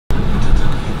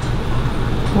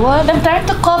What? I'm trying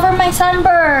to cover my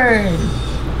sunburn.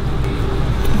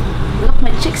 Look,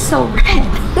 my cheek's so red.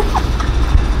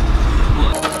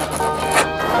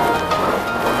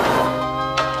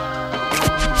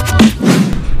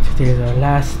 Today's our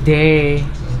last day in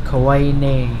Kauai.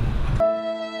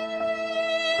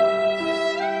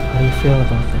 How do you feel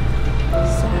about that?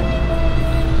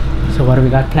 Sad. So what do we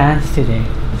got plans today?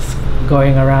 Just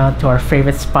going around to our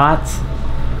favorite spots.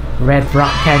 Red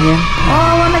Rock Canyon. Oh,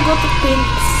 I wanna go to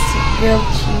Pink's grilled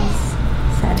cheese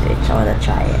sandwich. I wanna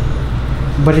try it.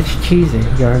 But it's cheesy.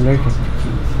 You're allergic to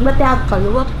cheese. But they have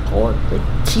Kalalau Lookout with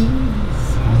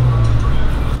cheese.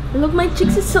 Look, my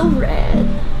cheeks is so red.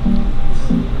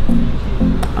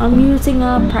 I'm using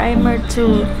a primer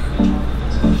to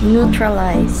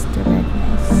neutralize the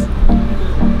redness.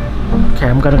 Okay,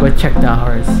 I'm gonna go check the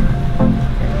hours.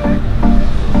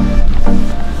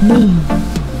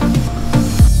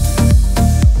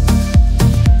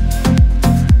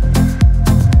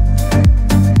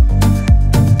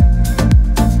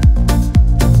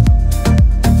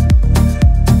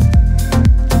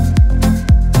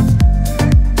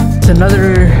 It's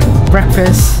another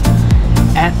breakfast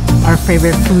at our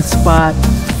favorite food spot,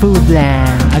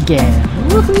 Foodland again.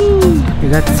 Woohoo! We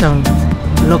got some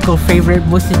local favorite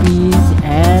musibis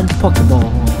and pokeball.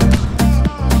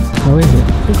 How is it?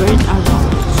 Great as always.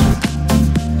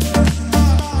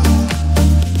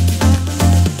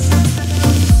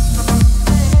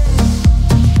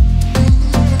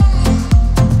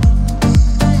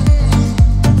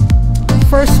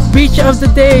 First beach of the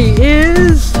day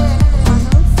is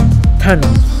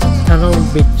Tunnel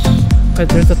Beach. Because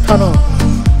there's a tunnel.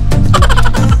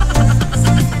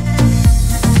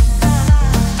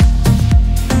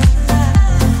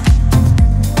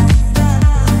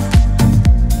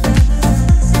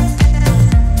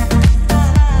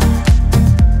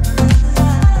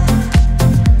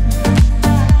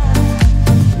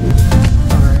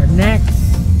 Our next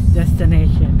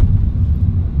destination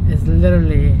is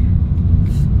literally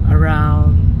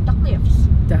around The cliffs.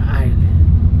 the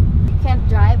island. You can't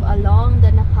drive along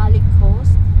the Nepali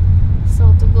coast.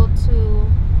 So to go to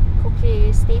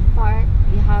Kauai State Park,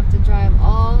 you have to drive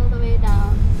all the way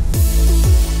down.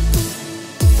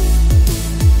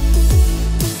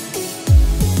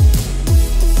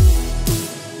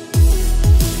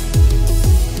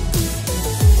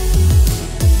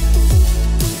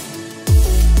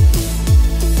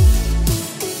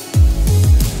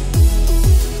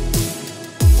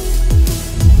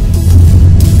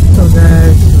 So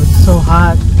guys, it's so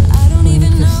hot. We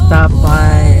need to stop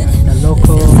by the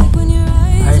local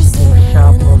ice cream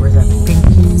shop over at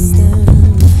Pinky.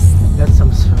 Got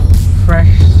some fresh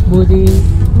smoothie.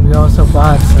 We also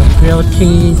bought some grilled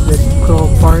cheese with crow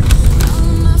pork.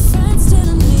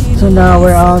 So now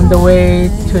we're on the way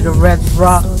to the Red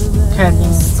Rock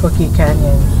Canyon, Cookie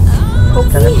Canyon. It's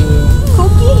gonna be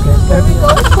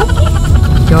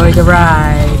enjoy the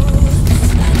ride.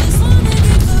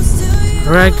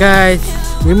 Alright guys,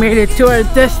 we made it to our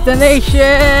destination!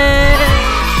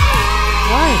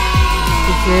 Why?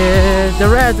 This is the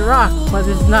Red Rock, but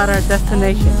it's not our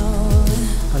destination.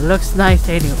 It looks nice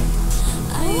anyway.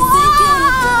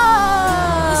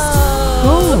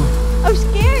 Oh! I'm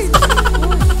scared.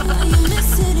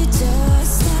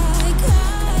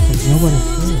 There's nobody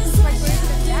here.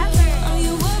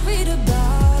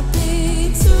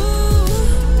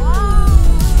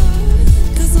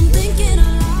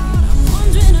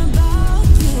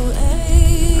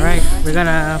 Alright, we're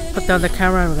gonna put down the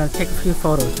camera and we're gonna take a few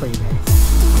photos for you guys.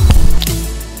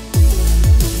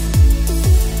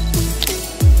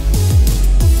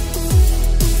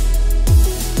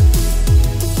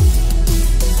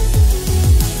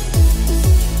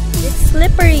 It's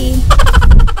slippery.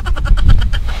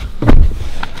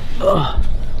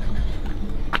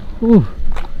 Ooh.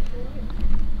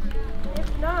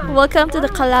 Welcome to the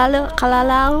Kalalau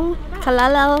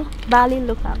Valley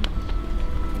Lookout.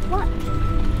 What?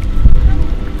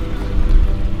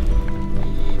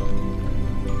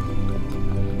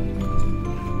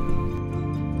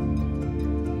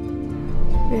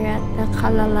 We're at the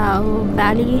Kalalau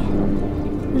Valley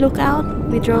Lookout.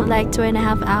 We drove like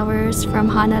 2.5 hours from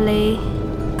Hanalei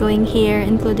going here,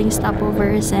 including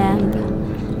stopovers and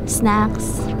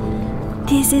snacks.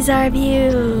 This is our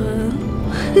view.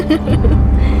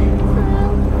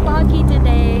 Foggy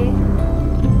today.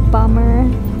 Bummer.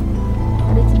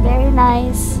 But it's very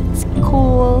nice. It's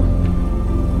cool.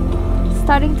 It's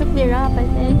starting to clear up, I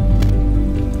think.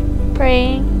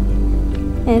 Praying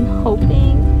and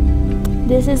hoping.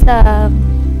 This is the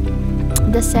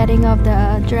setting of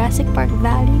the Jurassic Park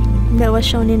Valley that was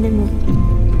shown in the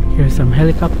movie. Here's some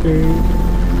helicopters.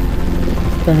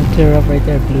 Starting to clear up right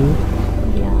there, blue.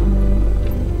 Yeah.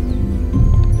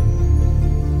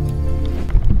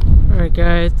 Alright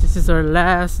guys, this is our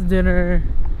last dinner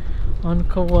on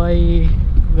Kauai.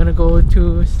 We're gonna go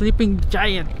to Sleeping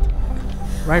Giant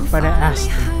right by the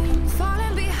Aston,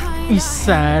 east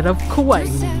side of Kauai.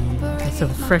 Get some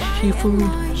fresh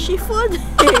seafood. Seafood?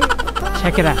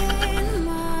 Check it out.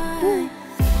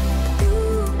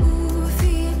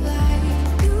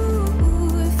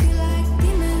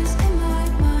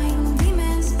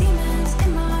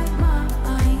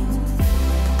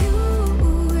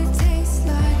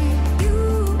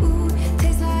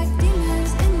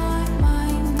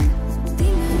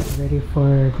 Ready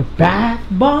for the bath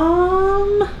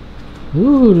bomb.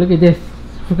 Ooh, look at this.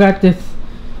 Forgot this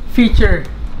feature.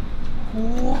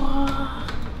 Wow.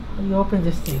 Let me open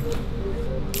this thing.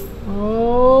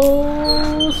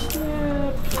 Oh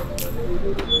snap.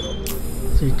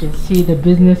 So you can see the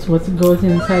business, what goes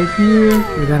inside here.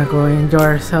 We're gonna go enjoy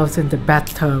ourselves in the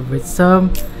bathtub with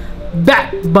some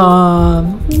bath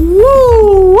bomb.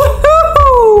 Woo! Woohoo!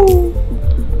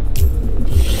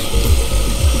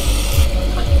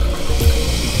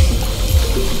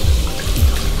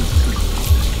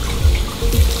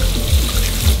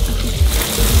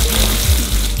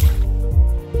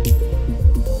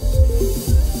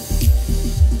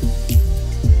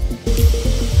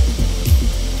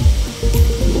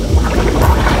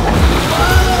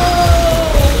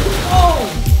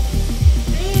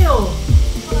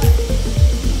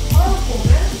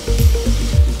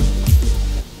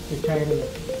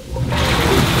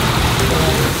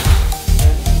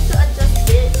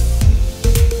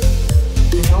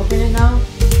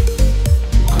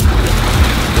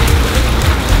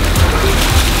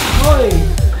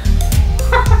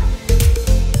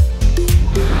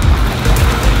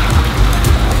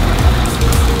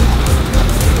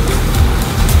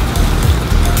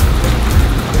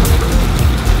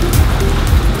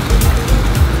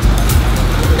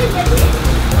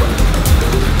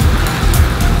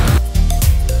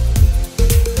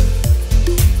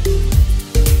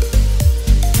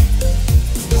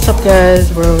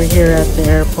 Guys, we're over here at the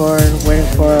airport waiting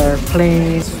for our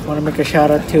planes. Want to make a shout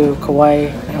out to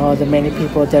Kauai and all the many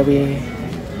people that we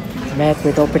met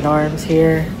with open arms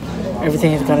here.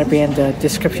 Everything is gonna be in the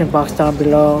description box down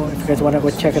below if you guys want to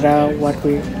go check it out. What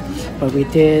we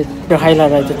did, the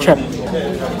highlight of the trip.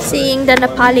 Seeing the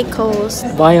Nepali coast.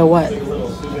 Via what?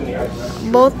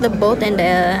 Both the boat and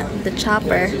the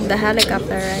chopper, the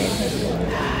helicopter ride.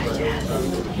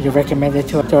 Yes. You recommend it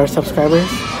to our subscribers?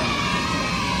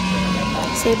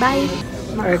 Say bye.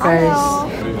 Alright guys.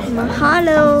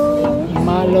 Mahalo.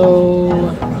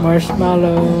 Malo,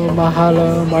 marshmallow,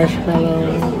 mahalo,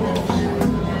 marshmallow.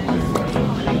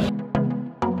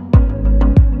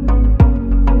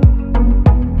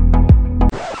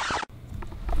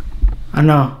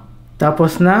 Ano?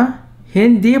 Tapos na?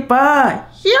 Hindi pa!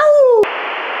 Yow!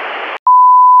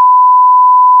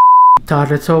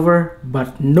 Thought it's over,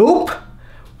 but nope!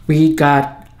 We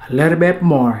got a little bit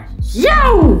more.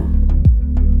 Yow!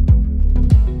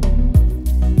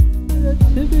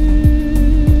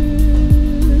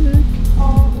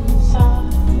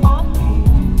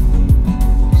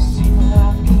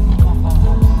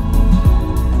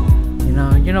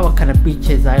 You know what kind of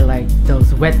beaches I like?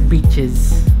 Those wet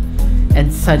beaches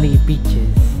and sunny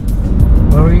beaches.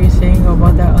 What were you saying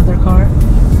about that other car?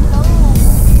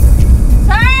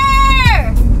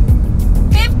 Sir!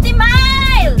 50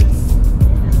 miles!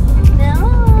 No!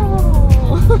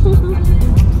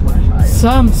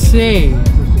 Some say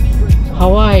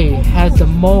Hawaii has the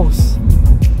most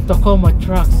Tacoma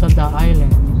trucks on the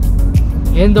island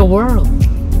in the world.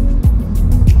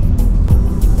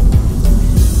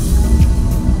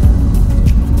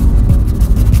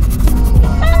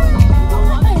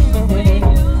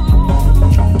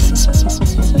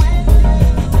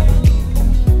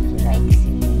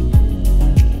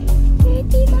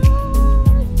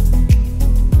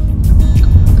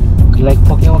 Like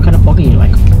pogi, what kind of pogi you like?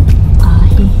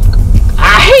 Ahi.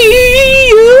 Ahi!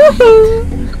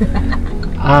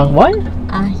 What?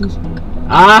 Ahi.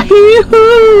 Ahi!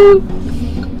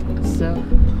 So,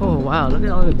 oh wow, look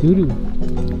at all the doo-doo.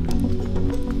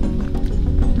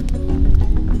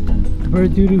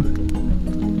 Bird doo-doo.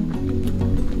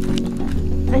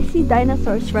 I see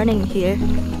dinosaurs running here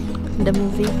in the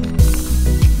movie.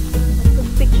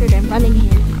 Just picture them running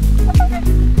here.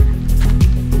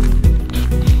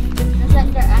 Is that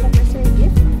their anniversary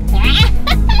gift?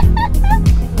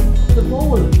 The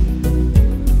bowl.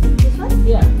 This one?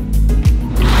 Yeah.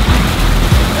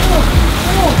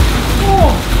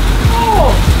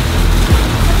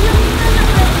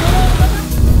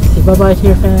 Say bye-bye to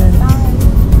your fans. Bye.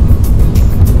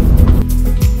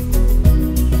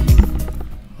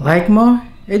 Like mo?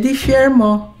 Edi share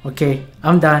mo. Okay,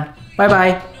 I'm done.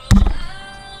 Bye-bye.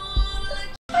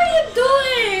 What are you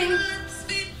doing?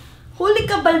 Huli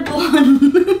ka, Balbon.